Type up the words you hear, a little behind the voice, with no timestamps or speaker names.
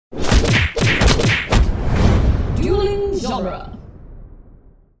genre.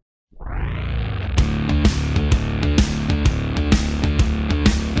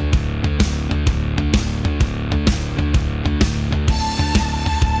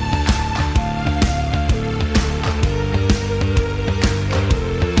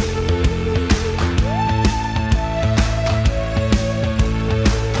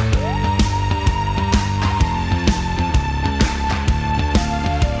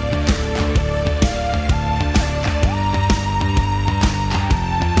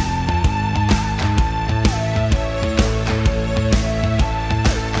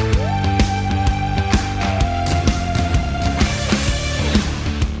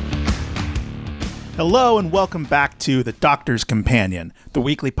 Hello and welcome back to The Doctor's Companion, the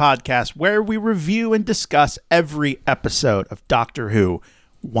weekly podcast where we review and discuss every episode of Doctor Who,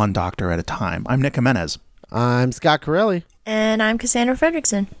 one doctor at a time. I'm Nick Jimenez. I'm Scott Corelli. And I'm Cassandra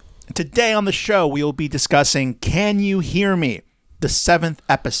Fredrickson. Today on the show, we will be discussing Can You Hear Me?, the 7th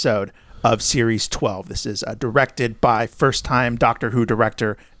episode of Series 12. This is directed by first-time Doctor Who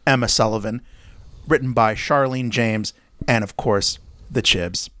director Emma Sullivan, written by Charlene James, and of course, the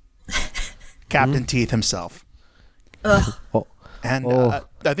Chibs. Captain Teeth himself. And I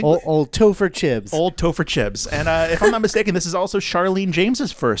think old Topher Chibs. Old Topher Chibs. And if I'm not mistaken, this is also Charlene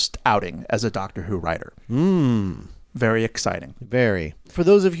James's first outing as a Doctor Who writer. Very exciting. Very. For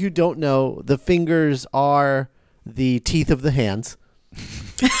those of you who don't know, the fingers are the teeth of the hands.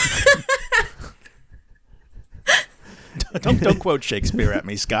 Don't quote Shakespeare at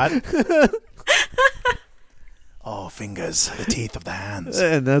me, Scott. Oh, fingers, the teeth of the hands.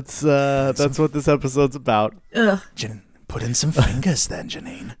 And that's what this episode's about. Put in some fingers then,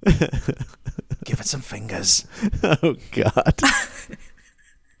 Janine. Give it some fingers. Oh, God.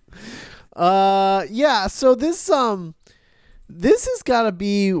 Yeah, so this has got to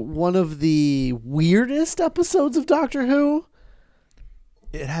be one of the weirdest episodes of Doctor Who.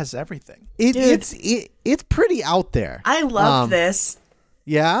 It has everything. It's pretty out there. I love this.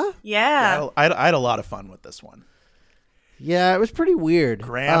 Yeah? Yeah. I had a lot of fun with this one. Yeah, it was pretty weird.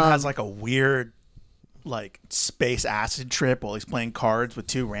 Graham has like a weird space acid trip while he's playing cards with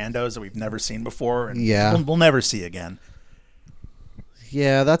two randos that we've never seen before and we'll never see again.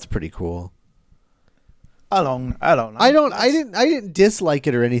 Yeah, that's pretty cool. I don't know. I didn't dislike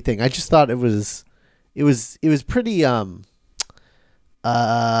it or anything. I just thought it was pretty what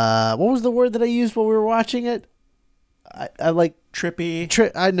was the word that I used while we were watching it? I like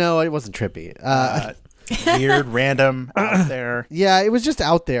trippy. I know it wasn't trippy. Weird, random, out there. Yeah, it was just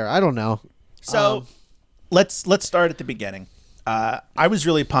out there. I don't know. So let's start at the beginning. I was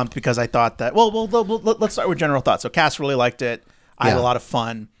really pumped because I thought that. Well, let's start with general thoughts. So Cass really liked it. I had a lot of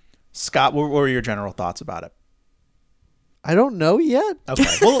fun. Scott, what were your general thoughts about it? I don't know yet. Okay.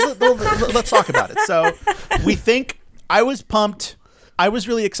 Well, let's talk about it. So we think I was pumped. I was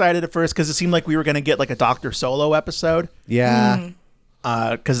really excited at first because it seemed like we were going to get like a Doctor Solo episode. Yeah.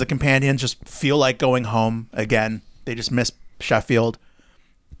 Because the companions just feel like going home again. They just miss Sheffield.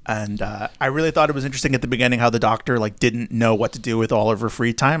 And I really thought it was interesting at the beginning how the Doctor didn't know what to do with all of her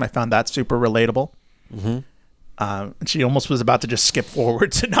free time. I found that super relatable. And she almost was about to just skip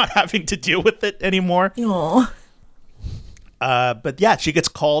forward to not having to deal with it anymore. Aww. But yeah, she gets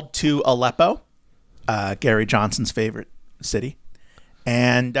called to Aleppo, Gary Johnson's favorite city.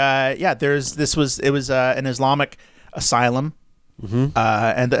 And it was an Islamic asylum.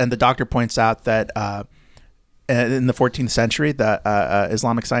 And the Doctor points out that in the 14th century, the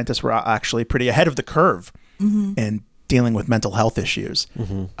Islamic scientists were actually pretty ahead of the curve in dealing with mental health issues.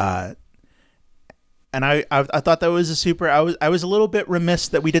 And I thought that was I was a little bit remiss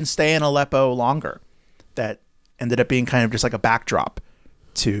that we didn't stay in Aleppo longer. That ended up being kind of just like a backdrop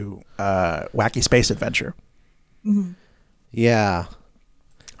to Wacky Space Adventure. Yeah.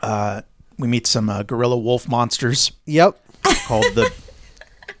 We meet some gorilla wolf monsters. Yep. Called the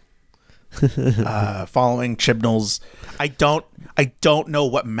following Chibnall's. I don't know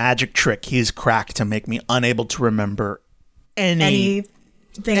what magic trick he's cracked to make me unable to remember any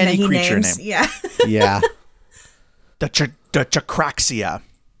that he creature names. name. Yeah. Yeah. The Chacraxia.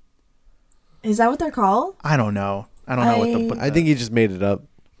 Is that what they're called? I don't know. I don't know what I think he just made it up.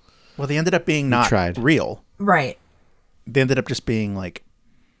 Well, they ended up being not real. Right. They ended up just being like.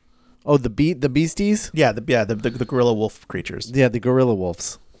 Oh, the beasties? Yeah, the gorilla wolf creatures. Yeah, the gorilla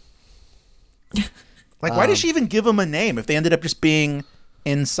wolves. Why did she even give them a name if they ended up just being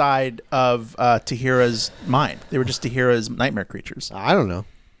inside of Tahira's mind? They were just Tahira's nightmare creatures. I don't know.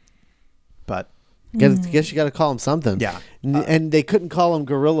 But Guess you got to call him something. Yeah. And they couldn't call him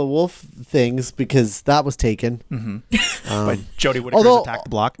Gorilla Wolf things because that was taken. But Jodie Whittaker's although- Attack the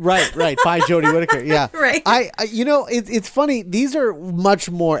Block. Right. By Jodie Whittaker. Yeah. Right. I it's funny. These are much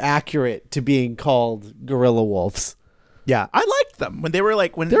more accurate to being called Gorilla Wolves. Yeah, I liked them when they were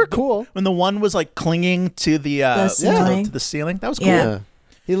like when They're cool. When the one was like clinging to the ceiling. to the ceiling. That was cool. Yeah.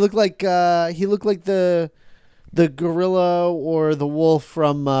 He looked like the gorilla or the wolf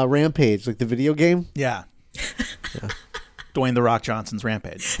from Rampage, like the video game. Yeah. Dwayne the Rock Johnson's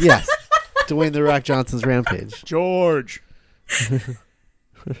Rampage. Yes. Dwayne the Rock Johnson's Rampage. George.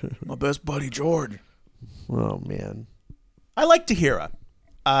 My best buddy George. Oh man. I liked Tahira.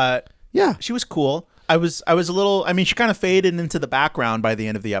 Yeah. She was cool. I was a little. I mean, she kind of faded into the background by the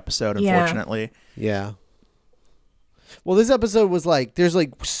end of the episode. Yeah. Unfortunately. Yeah. Well, this episode was like there's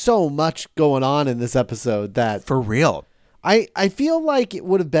like so much going on in this episode that For real. I feel like it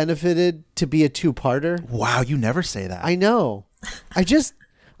would have benefited to be a two-parter. Wow, you never say that. I know. I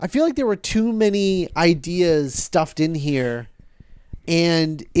feel like there were too many ideas stuffed in here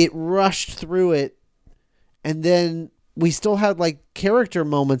and it rushed through it, and then we still had like character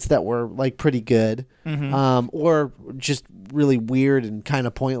moments that were like pretty good, or just really weird and kind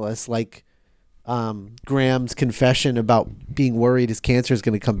of pointless, like Graham's confession about being worried his cancer is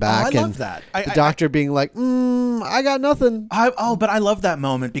going to come back. I and love that. The doctor being like, I got nothing. But I love that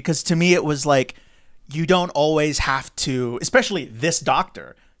moment because to me it was like you don't always have to, especially this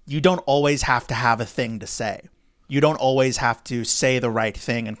doctor, you don't always have to have a thing to say. You don't always have to say the right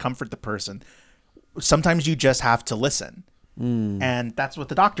thing and comfort the person. Sometimes you just have to listen. And that's what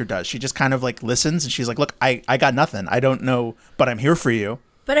the doctor does. She just kind of like listens and she's like, look, I got nothing. I don't know, but I'm here for you.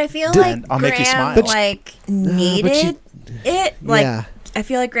 But I feel like I'll make you Graham smile. like needed it. Like Yeah. I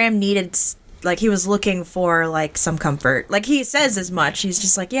feel like Graham needed like he was looking for like some comfort. Like he says as much. He's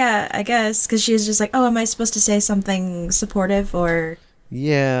just like, yeah, I guess, because she's just like, oh, am I supposed to say something supportive or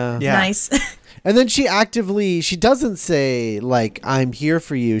Yeah. nice? And then she doesn't say like, I'm here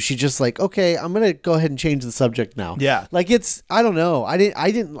for you. She just like, okay, I'm going to go ahead and change the subject now. Yeah. Like I don't know.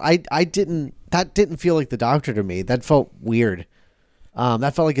 That didn't feel like the doctor to me. That felt weird.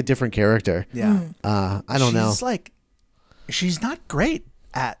 That felt like a different character. Yeah. I don't know. She's like, she's not great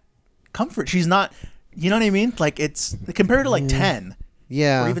at comfort. She's not, you know what I mean? Like it's compared to like 10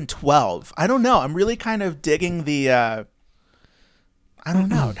 Yeah. or even 12. I don't know. I'm really kind of digging the, I don't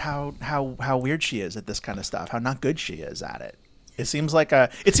know how weird she is at this kind of stuff. How not good she is at it. It seemed like a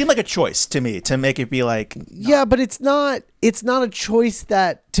choice to me to make it be like, Yeah, but it's not a choice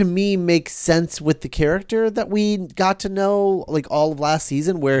that to me makes sense with the character that we got to know like all of last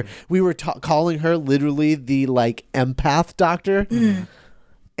season, where we were calling her literally the like empath doctor.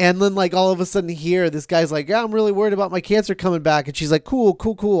 And then like all of a sudden here, this guy's like, yeah, I'm really worried about my cancer coming back. And she's like, cool.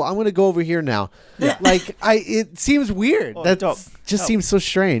 I'm going to go over here now. Yeah. Like it seems weird. Oh, That doc, just help. seems so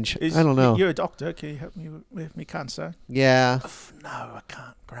strange. I don't know. You're a doctor. Can you help me with me cancer? Yeah. No, I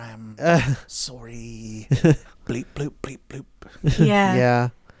can't, Graham. Sorry. Bleep, bloop, bleep, bloop. Yeah. Yeah.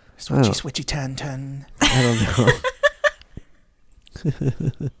 Switchy, switchy, turn. I don't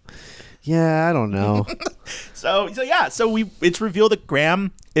know. Yeah, I don't know. So it's revealed that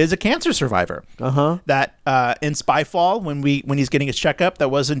Graham is a cancer survivor. That in Spyfall, when he's getting his checkup,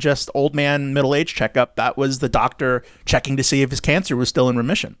 that wasn't just old man middle age checkup. That was the doctor checking to see if his cancer was still in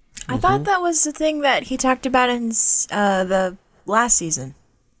remission. I thought that was the thing that he talked about in the last season.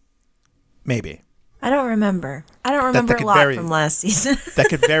 Maybe I don't remember. I don't remember a could lot from last season. that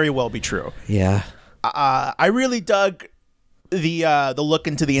could very well be true. Yeah. I really dug the look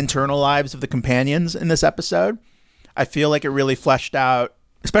into the internal lives of the companions in this episode. I feel like it really fleshed out,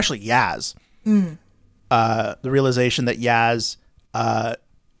 especially Yaz. The realization that Yaz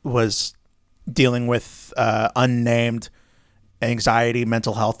was dealing with unnamed anxiety,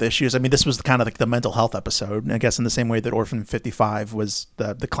 mental health issues. I mean, this was kind of like the mental health episode, I guess, in the same way that Orphan 55 was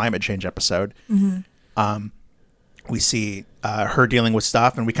the climate change episode. We see her dealing with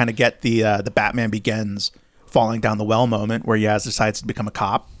stuff, and we kind of get the Batman Begins falling down the well moment where Yaz decides to become a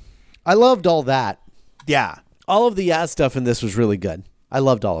cop. I loved all that. Yeah. All of the Yaz stuff in this was really good. I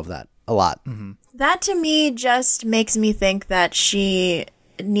loved all of that a lot. That to me just makes me think that she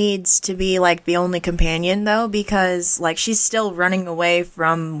needs to be like the only companion though, because like she's still running away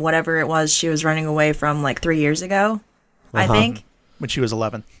from whatever it was she was running away from like 3 years ago, I think. When she was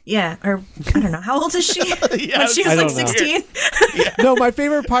 11. Yeah, or I don't know. How old is she? Yeah, When she I was like don't know. 16? No, my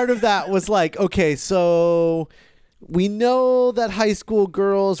favorite part of that was like, okay, so we know that high school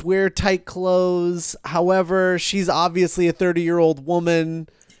girls wear tight clothes. However, she's obviously a 30-year-old woman.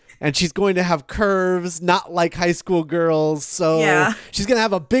 and she's going to have curves, not like high school girls. So Yeah. she's going to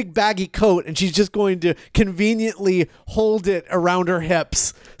have a big baggy coat, and she's just going to conveniently hold it around her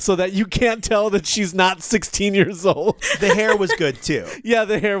hips so that you can't tell that she's not 16 years old. The hair was good too. Yeah,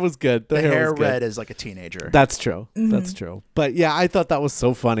 the hair was good. The hair was good. red as like a teenager. That's true. That's true. But yeah, I thought that was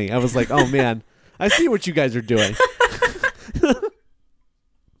so funny. I was like, oh man, I see what you guys are doing.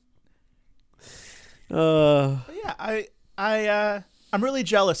 But yeah, I'm really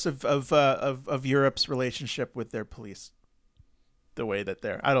jealous of Europe's relationship with their police. The way that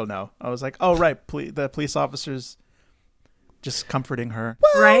I don't know. I was like, oh right, the police officers just comforting her.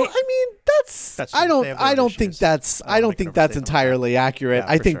 Well, Right? I mean, that's That's I true. don't They have their own think issues. that's I don't make an that's overstatement on that. entirely accurate.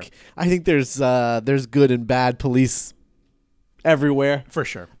 Yeah, I for think sure. I think there's good and bad police everywhere. For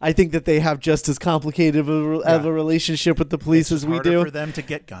sure. I think that they have just as complicated of a relationship with the police as we Harder do. for them to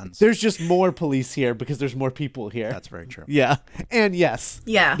get guns. There's just more police here because there's more people here. That's very true. Yeah. And yes.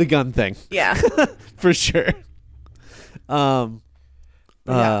 Yeah. The gun thing. Yeah. For sure.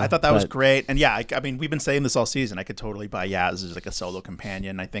 But yeah, I thought that was but- great, and yeah, I mean, we've been saying this all season. I could totally buy Yaz as like a solo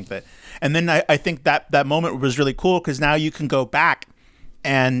companion. I think that, and then I think that moment was really cool because now you can go back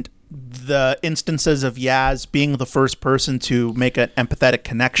and the instances of Yaz being the first person to make an empathetic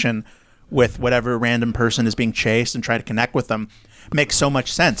connection with whatever random person is being chased and try to connect with them makes so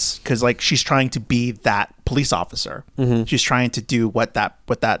much sense because like she's trying to be that police officer. She's trying to do what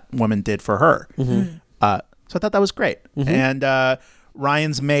that woman did for her. So I thought that was great. And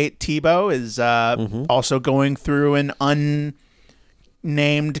Ryan's mate Tebow is also going through an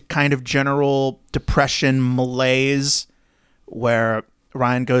unnamed kind of general depression malaise where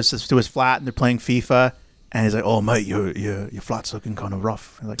Ryan goes to his flat and they're playing FIFA and he's like, "Oh mate, your flat's looking kind of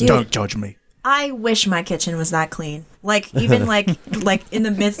rough." He's like, Dude. "Don't judge me." I wish my kitchen was that clean. Like even like in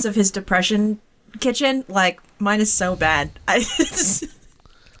the midst of his depression kitchen, like mine is so bad.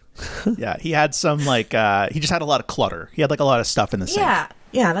 Yeah, he had some like he just had a lot of clutter. He had like a lot of stuff in the sink.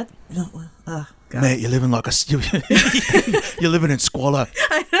 yeah, that God. Mate, you're living like you're living in squalor.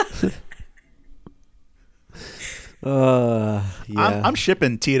 Yeah. I'm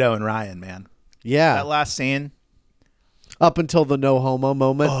shipping Tito and Ryan, man. yeah. That last scene. Up until the no homo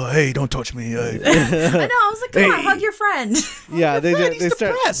moment. Oh, hey, don't touch me. Hey. I know. I was like, come on, hug your friend. Yeah, they friend, they he's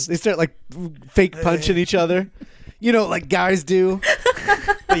start depressed. they start like fake punching each other. You know, like guys do.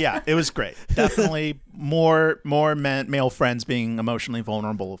 But yeah, it was great. Definitely more male friends being emotionally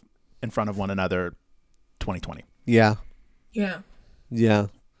vulnerable in front of one another. 2020. Yeah. Yeah. Yeah.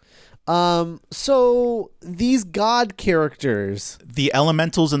 So these god characters, The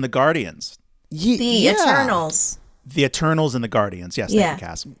Elementals and the Guardians. The Eternals. The Eternals and the Guardians. Yes, Yeah. thank you,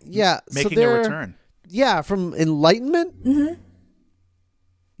 Cass. Yeah, Making so a they're- return. Yeah, from Enlightenment. Mm-hmm.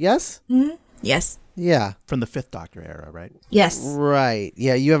 Yes. Yes. Yeah. From the Fifth Doctor era, right? Yes. Right.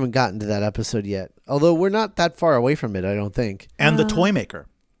 Yeah, you haven't gotten to that episode yet. Although we're not that far away from it, I don't think. And the Toymaker.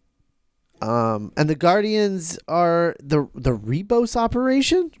 And the Guardians are the Rebos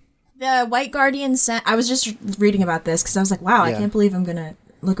operation? The White Guardians sent. I was just reading about this because I was like, wow, I Yeah. can't believe I'm gonna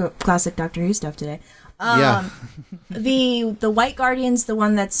look up classic Doctor Who stuff today. Yeah. The White Guardians, the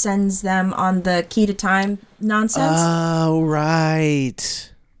one that sends them on the key to time nonsense, Oh,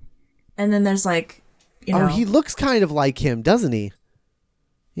 right. and then there's like, you know, Oh, he looks kind of like him, doesn't he?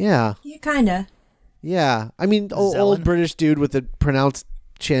 Yeah. yeah, kinda, Yeah. I mean, old Zelen? British dude with a pronounced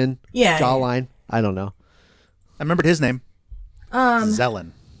chin, yeah. jawline. I don't know. I remembered his name. Zelen.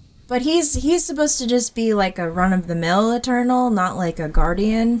 But he's supposed to just be like a run of the mill Eternal, not like a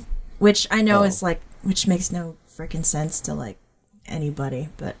Guardian, which I know is like, which makes no freaking sense to like anybody.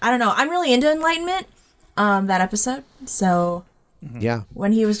 But I don't know. I'm really into Enlightenment, that episode. So Yeah.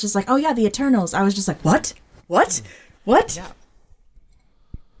 when he was just like, oh yeah, the Eternals, I was just like, what? What?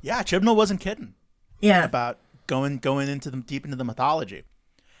 Yeah, Chibnall wasn't kidding Yeah. about going into the deep into the mythology.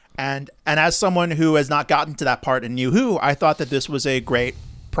 And as someone who has not gotten to that part in New Who, I thought that this was a great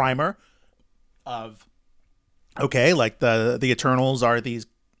primer of okay, like the Eternals are these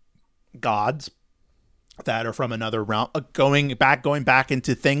gods that are from another realm, going back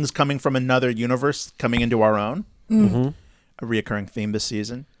into things coming from another universe, coming into our own. Mm-hmm. A reoccurring theme this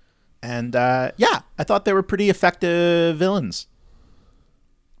season. And yeah, I thought they were pretty effective villains.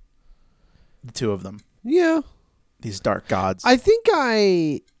 The two of them, Yeah. these dark gods. I think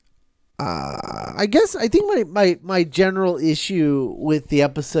I guess I think my general issue with the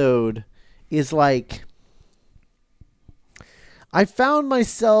episode is like I found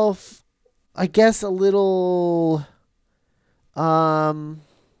myself, I guess, a little I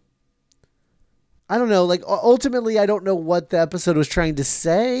don't know, like ultimately I don't know what the episode was trying to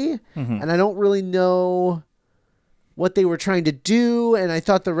say, and I don't really know what they were trying to do, and I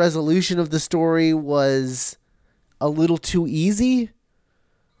thought the resolution of the story was a little too easy.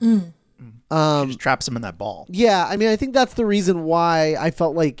 She just traps him in that ball. Yeah, I mean, I think that's the reason why I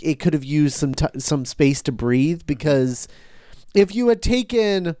felt like it could have used some space to breathe, because if you had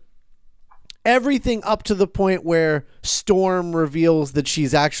taken everything up to the point where Storm reveals that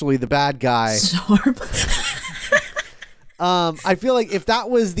she's actually the bad guy, Storm. I feel like if that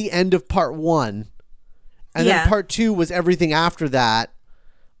was the end of part 1, and Yeah. then part 2 was everything after that,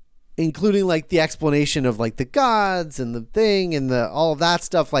 including like the explanation of like the gods and the thing and the all of that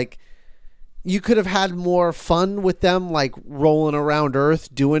stuff, like you could have had more fun with them, like rolling around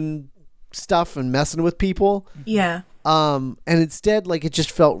Earth doing stuff and messing with people. Yeah. And instead, like, it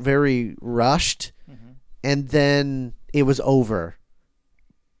just felt very rushed, and then it was over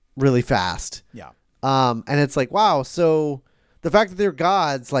really fast. Yeah. And it's like, wow, so the fact that they're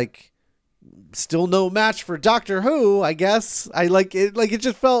gods, like, still no match for Doctor Who, I guess. I like it, like, it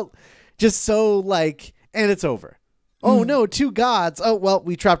just felt just so like, and it's over. Oh no, 2 gods. Oh, well,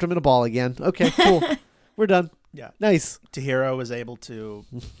 we trapped them in a ball again. Okay, cool. We're done. Yeah. Nice. Tahira was able to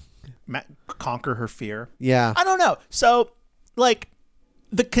conquer her fear. Yeah. I don't know. So, like,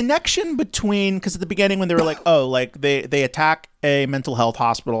 the connection between, because at the beginning when they were like, oh, like they attack a mental health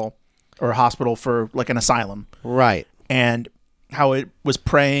hospital or a hospital for like an asylum, Right. and how it was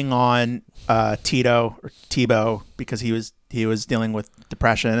preying on Tito or Tebow because he was dealing with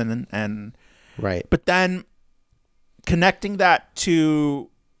depression and Right. but then connecting that to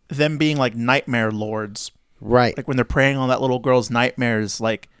them being like nightmare lords, Right. like when they're preying on that little girl's nightmares,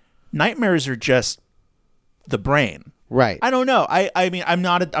 like nightmares are just the brain. Right. I don't know. I mean I'm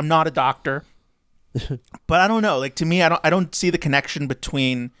not a doctor, but I don't know. Like to me, I don't see the connection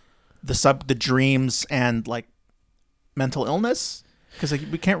between the dreams and like mental illness, because like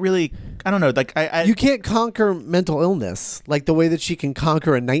we can't really. I don't know. Like You can't conquer mental illness like the way that she can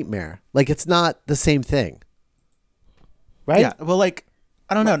conquer a nightmare. Like, it's not the same thing. Right? yeah. Well, like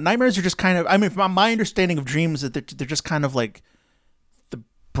I don't know. Nightmares are just kind of. I mean, from my understanding of dreams, that they're just kind of like the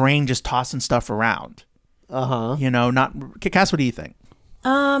brain just tossing stuff around. Uh-huh. You know, not. Cass, what do you think?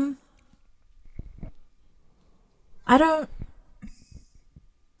 I don't.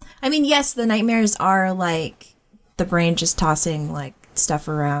 I mean, yes, the nightmares are like the brain just tossing like stuff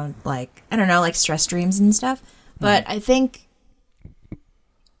around, like I don't know, like stress dreams and stuff. But I think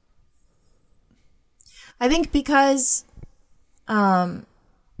because,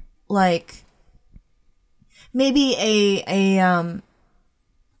 like maybe a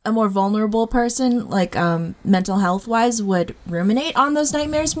more vulnerable person, like mental health wise, would ruminate on those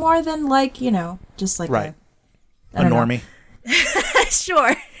nightmares more than like, you know, just like Right. I A don't know. normie.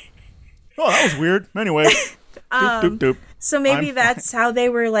 Sure. Oh, that was weird. Anyway. Doop, doop, doop. So maybe I'm that's how they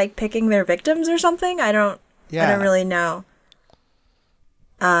were like picking their victims or something. I don't really know.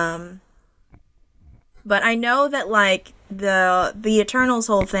 But I know that like the Eternals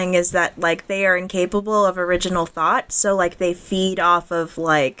whole thing is that like they are incapable of original thought, so like they feed off of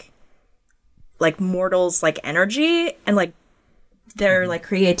like mortals like energy and like their like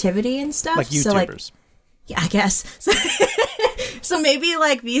creativity and stuff. Like YouTubers. So, like, yeah, I guess. So maybe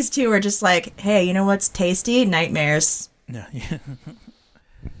like these two are just like, hey, you know what's tasty? Nightmares. Yeah.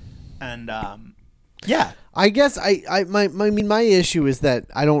 And yeah. I guess my issue is that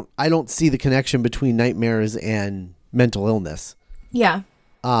I don't see the connection between nightmares and mental illness. Yeah.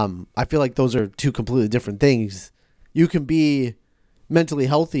 I feel like those are 2 completely different things. You can be mentally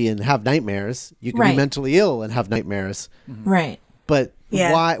healthy and have nightmares. You can be Right. mentally ill and have nightmares. Right. But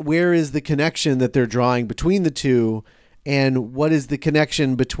Yeah. where is the connection that they're drawing between the 2, and what is the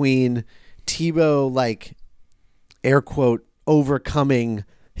connection between Tebow, like, air quote, overcoming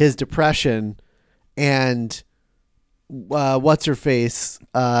his depression, and what's her face,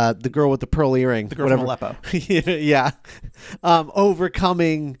 the girl with the pearl earring, The girl from Aleppo. yeah,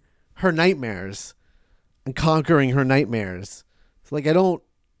 overcoming her nightmares and conquering her nightmares. So, like,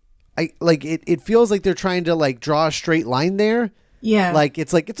 it feels like they're trying to like draw a straight line there. Yeah. Like,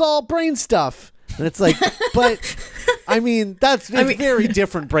 it's all brain stuff, and it's like, but I mean, it's very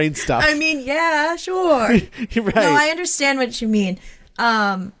different brain stuff. I mean, yeah, sure. Right. No, I understand what you mean.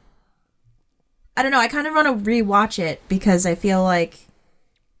 I don't know. I kind of want to rewatch it because I feel like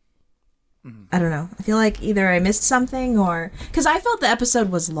I don't know. I feel like either I missed something or because I felt the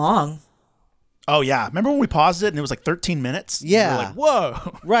episode was long. Oh yeah. Remember when we paused it and it was like 13 minutes? Yeah. We were like,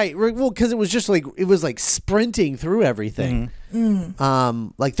 whoa. Right. Well, because it was just like, it was like sprinting through everything.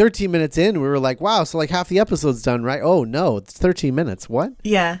 Like 13 minutes in, we were like, wow, so like half the episode's done, right? Oh no, it's 13 minutes. What?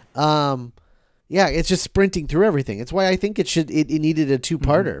 Yeah. Yeah, it's just sprinting through everything. It's why I think it needed a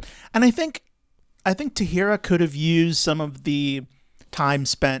 2-parter. And I think I think Tahira could have used some of the time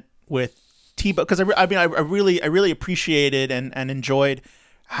spent with Tebow, because I really appreciated and enjoyed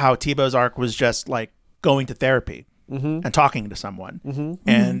how Tebow's arc was just like going to therapy and talking to someone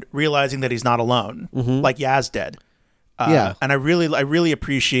and realizing that he's not alone, like Yaz did. Yeah. And I really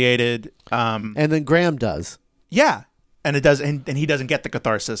appreciated. And then Graham does. Yeah, and it does, and he doesn't get the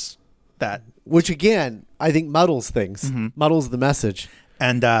catharsis that. Which again, I think muddles things, muddles the message.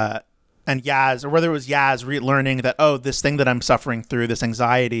 And Yaz, or whether it was Yaz learning that, oh, this thing that I'm suffering through, this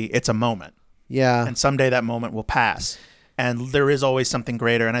anxiety, it's a moment. Yeah. And someday that moment will pass. And there is always something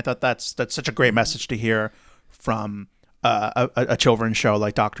greater. And I thought that's such a great message to hear from a children's show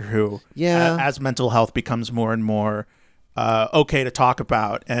like Doctor Who. Yeah. As mental health becomes more and more okay to talk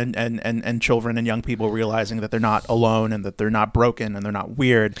about, and children and young people realizing that they're not alone and that they're not broken and they're not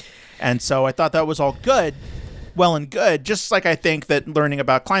weird. And so I thought that was all good. Well and good, just like I think that learning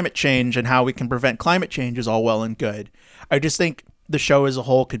about climate change and how we can prevent climate change is all well and good. I just think the show as a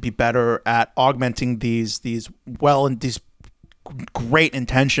whole could be better at augmenting these great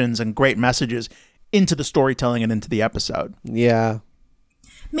intentions and great messages into the storytelling and into the episode. Yeah.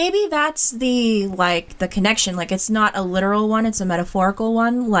 Maybe that's the connection. Like, it's not a literal one, it's a metaphorical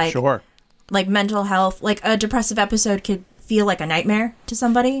one. Like, Sure. Like mental health, like a depressive episode could feel like a nightmare to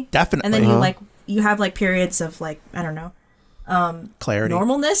somebody. Definitely. And then you have like periods of like, I don't know, Clarity.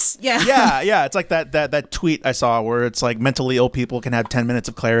 normalness. Yeah. Yeah. It's like that tweet I saw where it's like mentally ill people can have 10 minutes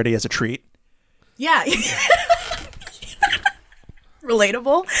of clarity as a treat. Yeah.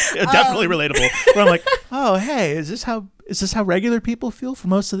 Relatable. Yeah, definitely relatable. Where I'm like, oh, hey, is this how regular people feel for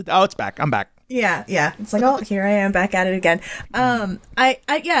most of the? Oh, it's back. I'm back. Yeah. It's like, oh, here I am back at it again.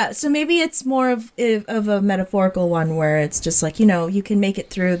 Yeah. So maybe it's more of a metaphorical one where it's just like, you can make it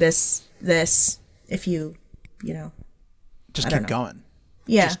through this if you Just keep going.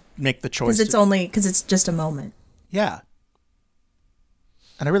 Yeah. Just make the choice. Because it's just a moment. Yeah.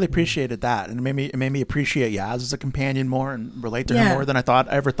 And I really appreciated that, and it made me appreciate Yaz as a companion more and relate to her more than I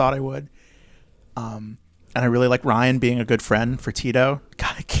ever thought I would. And I really like Ryan being a good friend for Tito.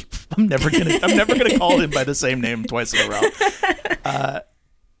 God, I'm never gonna call him by the same name twice in a row.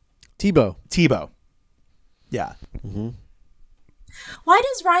 Tebow. Yeah. Mm-hmm. Why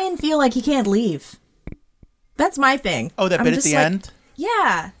does Ryan feel like he can't leave? That's my thing. Oh, that bit at the end?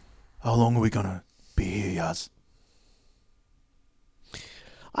 Yeah. How long are we gonna be here, Yaz?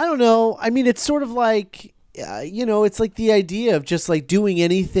 I don't know. I mean, it's sort of like, it's like the idea of just like doing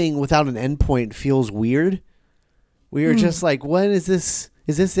anything without an endpoint feels weird. We are just like, when is this?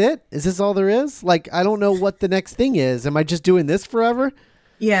 Is this it? Is this all there is? Like, I don't know what the next thing is. Am I just doing this forever?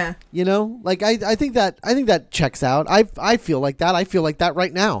 Yeah. Like I think that checks out. I feel like that. I feel like that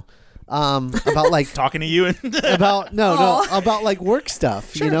right now. About like talking to you and about about like work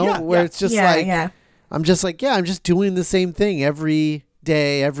stuff, Sure, where it's just I'm just like, I'm just doing the same thing every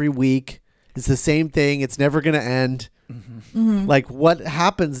day, every week. It's the same thing. It's never going to end. Mm-hmm. Like, what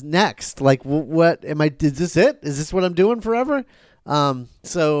happens next? Like, what am I, is this it? Is this what I'm doing forever?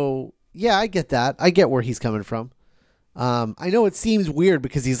 So yeah, I get that. I get where he's coming from. I know it seems weird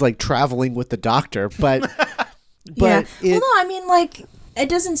because he's like traveling with the doctor, but, no, I mean, like, it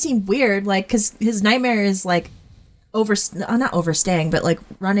doesn't seem weird, like, because his nightmare is like not overstaying, but like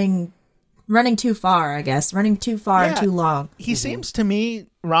running too far, I guess. Running too far and too long. He seems to me,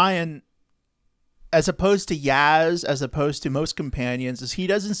 Ryan, as opposed to Yaz, as opposed to most companions, is he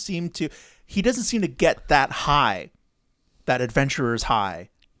doesn't seem to get that high, that adventurer's high,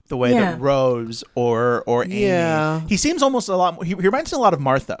 the way that Rose or Amy. Yeah. He seems almost a lot more, he reminds me a lot of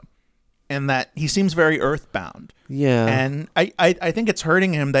Martha, in that he seems very earthbound. Yeah. And I think it's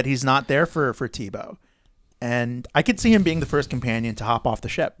hurting him that he's not there for Tebow. And I could see him being the first companion to hop off the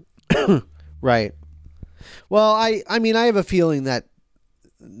ship. Right. Well, I mean, I have a feeling that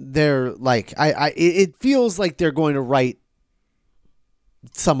they're like, it feels like they're going to write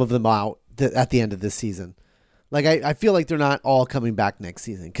some of them out at the end of this season. Like, I feel like they're not all coming back next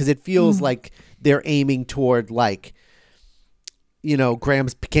season because it feels like they're aiming toward like,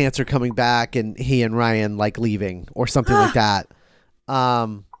 Graham's cancer coming back and he and Ryan like leaving or something like that.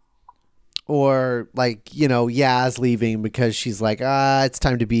 Or like, Yaz leaving because she's like, it's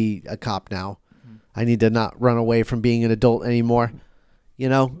time to be a cop now. I need to not run away from being an adult anymore.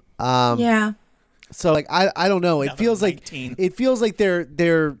 Yeah. So like, I don't know. It feels like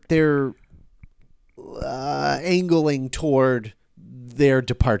they're angling toward their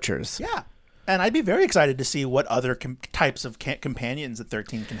departures. Yeah. And I'd be very excited to see what other types of companions that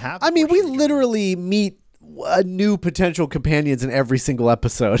 13 can have. I mean, we literally meet new potential companions in every single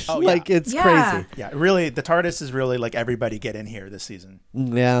episode. Oh, like yeah. it's Yeah. crazy. Yeah, really, the TARDIS is really like everybody get in here this season.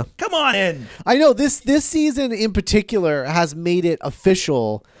 Yeah. Come on in. I know this season in particular has made it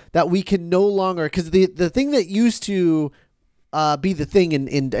official that we can no longer, because the thing that used to be the thing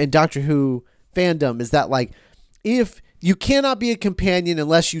in Doctor Who fandom is that like if you cannot be a companion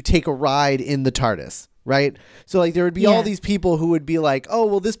unless you take a ride in the TARDIS, right? So like there would be all these people who would be like, oh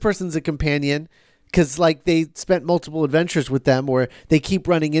well, this person's a companion because like they spent multiple adventures with them or they keep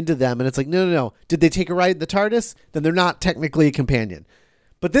running into them, and it's like no, did they take a ride in the TARDIS? Then they're not technically a companion.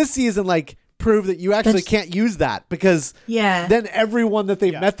 But this season like prove that you actually can't use that because then everyone that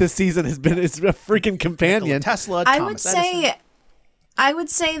they've met this season is a freaking companion. Nikola Tesla, I Thomas Edison. would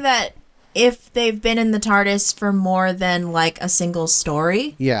say that if they've been in the TARDIS for more than like a single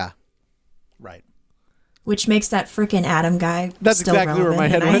story, Yeah. Right. which makes that freaking Adam guy That's still exactly where my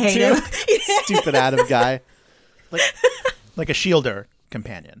head relevant, and I went hate to. him. Stupid Adam guy. Like a Shielder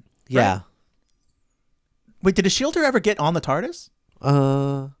companion. Yeah. Wait, did a Shielder ever get on the TARDIS?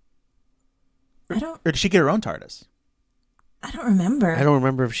 I don't Or did she get her own TARDIS? remember. I don't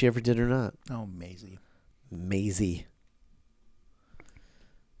remember if she ever did or not. Oh, Maisie. Maisie.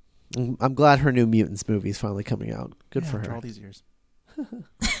 I'm glad her new Mutants movie is finally coming out. Good for After her. all these years.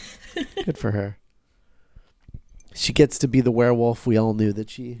 Good for her. She gets to be the werewolf we all knew that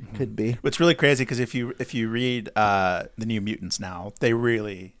she could be. It's really crazy because if you read the New Mutants now, they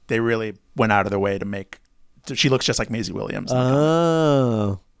really went out of their way to make. She looks just like Maisie Williams.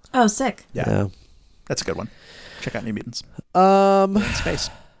 Oh. Oh, sick. Yeah, that's a good one. Check out New Mutants. Um. In space.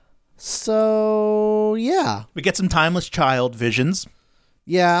 So yeah, We get some timeless child visions.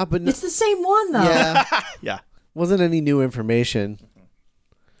 yeah, but It's the same one though. yeah, Yeah. wasn't any new information.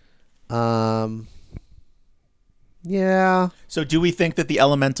 Yeah. So do we think that the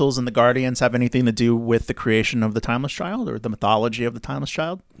elementals and the guardians have anything to do with the creation of the timeless child or the mythology of the timeless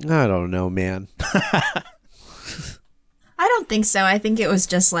child? I don't know, man. I don't think so. I think it was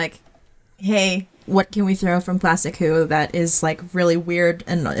just like, hey, what can we throw from Classic Who that is like really weird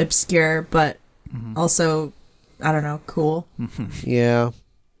and obscure, but also, I don't know, cool. Yeah.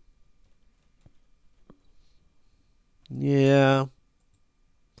 Yeah.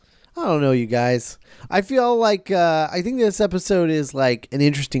 I don't know, you guys. I feel like I think this episode is like an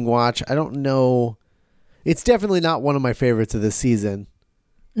interesting watch. I don't know. It's definitely not one of my favorites of this season.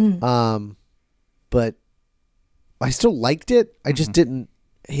 But I still liked it. I just didn't.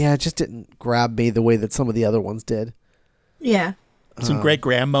 Yeah, it just didn't grab me the way that some of the other ones did. Yeah. Some great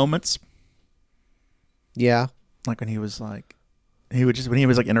Graham moments, Yeah. like when he was like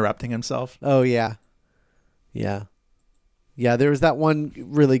interrupting himself. Oh yeah. Yeah. Yeah, there was that one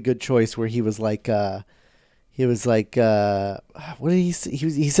really good choice where he was like what did he say?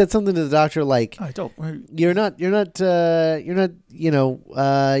 He said something to the doctor like I don't. you're not You're not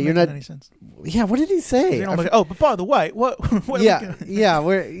any sense. yeah, what did he say? Oh, but by the way, what Yeah, yeah,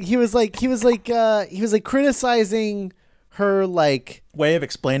 where he was criticizing her like way of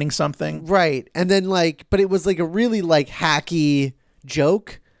explaining something. right, and then like but it was like a really like hacky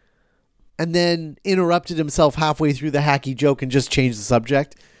joke. And then interrupted himself halfway through the hacky joke and just changed the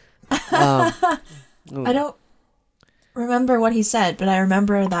subject. I don't remember what he said, but I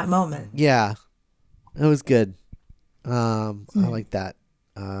remember that moment. Yeah, it was good. I like that.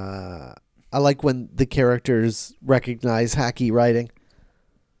 I like when the characters recognize hacky writing.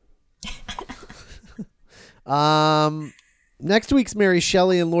 Next week's Mary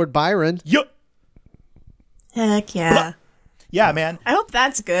Shelley and Lord Byron. Yup. Heck yeah. Yeah, man. I hope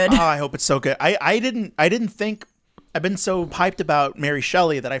that's good. Oh, I hope it's so good. I didn't think I've been so hyped about Mary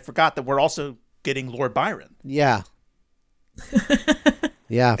Shelley that I forgot that we're also getting Lord Byron. Yeah.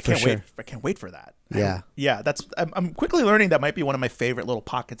 Yeah, for sure. I can't wait for that. Yeah. Yeah, I'm quickly learning that might be one of my favorite little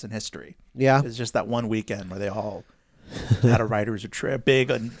pockets in history. Yeah. It's just that one weekend where they all had a writer's retreat,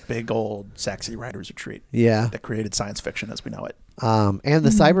 big old sexy writer's retreat. Yeah. That created science fiction as we know it. And the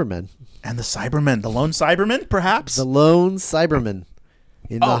Cybermen. And the Cybermen, the lone Cybermen, perhaps. The lone Cybermen.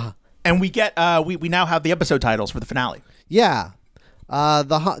 And we get we now have the episode titles for the finale. Yeah.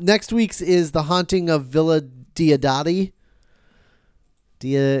 Next week's is The Haunting of Villa Diodati.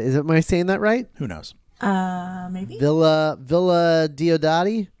 Am I saying that right? Who knows? Maybe. Villa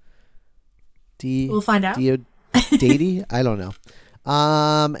Diodati? We'll find out. Diodati? I don't know.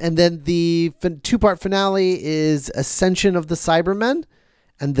 And then the two-part finale is Ascension of the Cybermen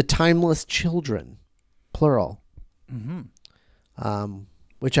and The Timeless Children, plural.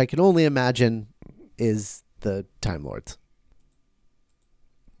 Which I can only imagine is the Time Lords.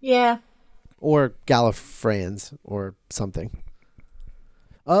 Yeah. Or Gallifreyans or something.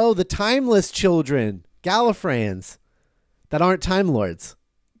 Oh, the Timeless Children. Gallifreyans that aren't Time Lords.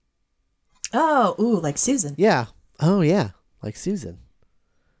 Oh, ooh, like Susan. Yeah. Oh yeah, like Susan.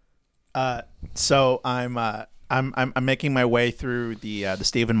 So I'm making my way through the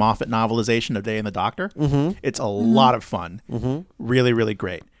Stephen Moffat novelization of Day and the Doctor. Mm-hmm. It's a lot of fun. Mm-hmm. Really, really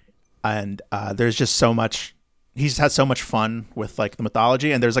great. And there's just so much. He's had so much fun with like the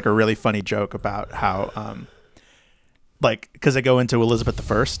mythology, and there's like a really funny joke about how, like, because they go into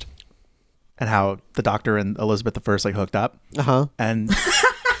Elizabeth I, and how the Doctor and Elizabeth I like hooked up, and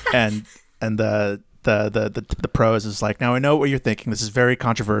the prose is like, now I know what you're thinking. This is very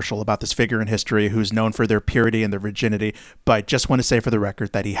controversial about this figure in history who's known for their purity and their virginity, but I just want to say for the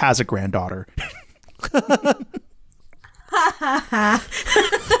record that he has a granddaughter.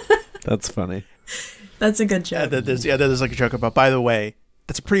 That's funny. That's a good joke. There's like a joke about, by the way,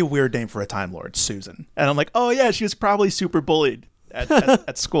 that's a pretty weird name for a Time Lord, Susan. And I'm like, oh yeah, she was probably super bullied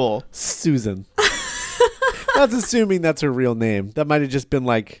at school. Susan. That's assuming that's her real name. That might have just been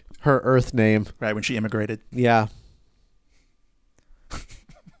like her Earth name. Right, when she immigrated. Yeah.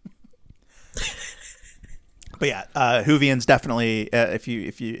 But yeah, Whovians definitely. If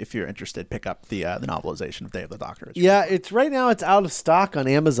you're interested, pick up the novelization of Day of the Doctor. It's Yeah, it's right now. It's out of stock on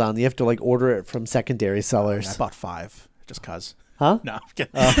Amazon. You have to like order it from secondary sellers. I bought 5 just cause. Huh? No, I'm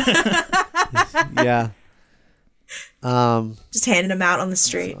kidding. Yeah. Just handing them out on the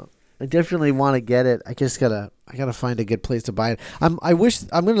street. I definitely want to get it. I gotta find a good place to buy it. I'm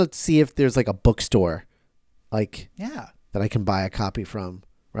gonna see if there's like a bookstore, like Yeah. that I can buy a copy from,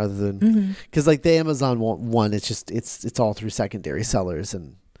 rather than because like the Amazon one, it's just it's all through secondary sellers,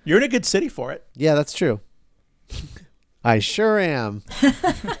 and You're in a good city for it. yeah, that's true. I sure am.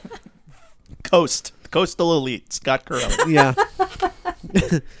 Coastal elite, Scott Curley. Yeah.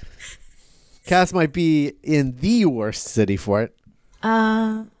 Cass might be in the worst city for it.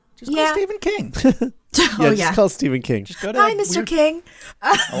 Just call Stephen King. Just call Stephen King. Just go to Hi, that Mr. weird- King.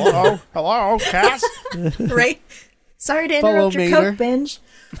 Hello, Cass. Right? Sorry to Follow interrupt your Mater. Coke binge.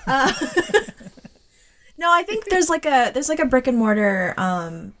 No, I think there's like a brick and mortar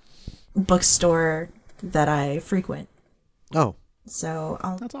bookstore that I frequent. Oh, So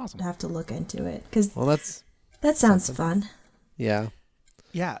That's awesome. have to look into it because well, that's that sounds fun. yeah.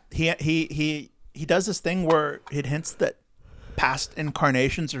 Yeah, he does this thing where it hints that past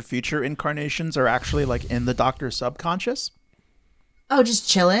incarnations or future incarnations are actually like in the Doctor's subconscious. Oh, just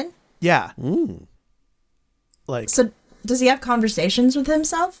chilling. Yeah. Like So does he have conversations with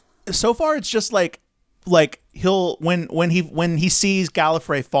himself? so far it's just like he'll when he sees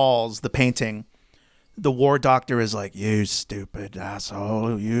Gallifrey Falls, the painting, the War Doctor is like, "You stupid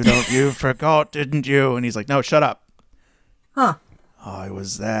asshole, you forgot, didn't you?" And he's like, "No, shut up." Huh. I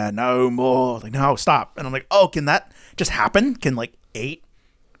was there no more. Like, no, stop. And I'm like, oh, can that just happen? Can like 8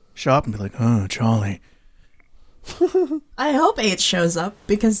 show up and be like, oh, Charlie. I hope 8 shows up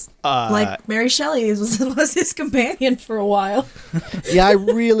because like Mary Shelley was his companion for a while. Yeah, I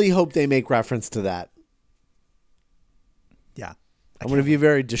really hope they make reference to that. Yeah. I'm going to be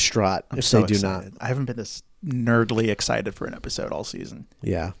very distraught if so they do excited. I haven't been this nerdly excited for an episode all season. not.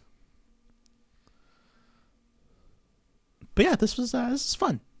 Yeah. But yeah, this is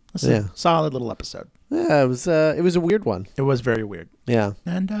fun. This is Yeah. a solid little episode. Yeah, it was a weird one. It was very weird. Yeah.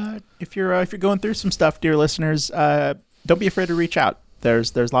 And if you're going through some stuff, dear listeners, don't be afraid to reach out.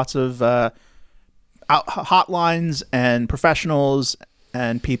 There's lots of hotlines and professionals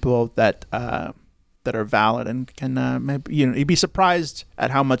and people that are valid and can maybe you'd be surprised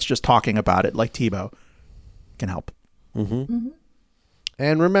at how much just talking about it, like Tebow, can help. And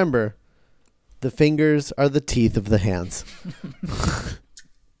remember, the fingers are the teeth of the hands.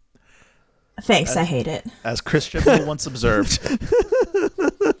 Thanks, I hate it. As Christian once observed.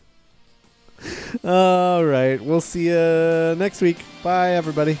 All right. We'll see you next week. Bye,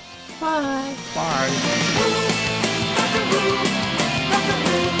 everybody. Bye. Bye.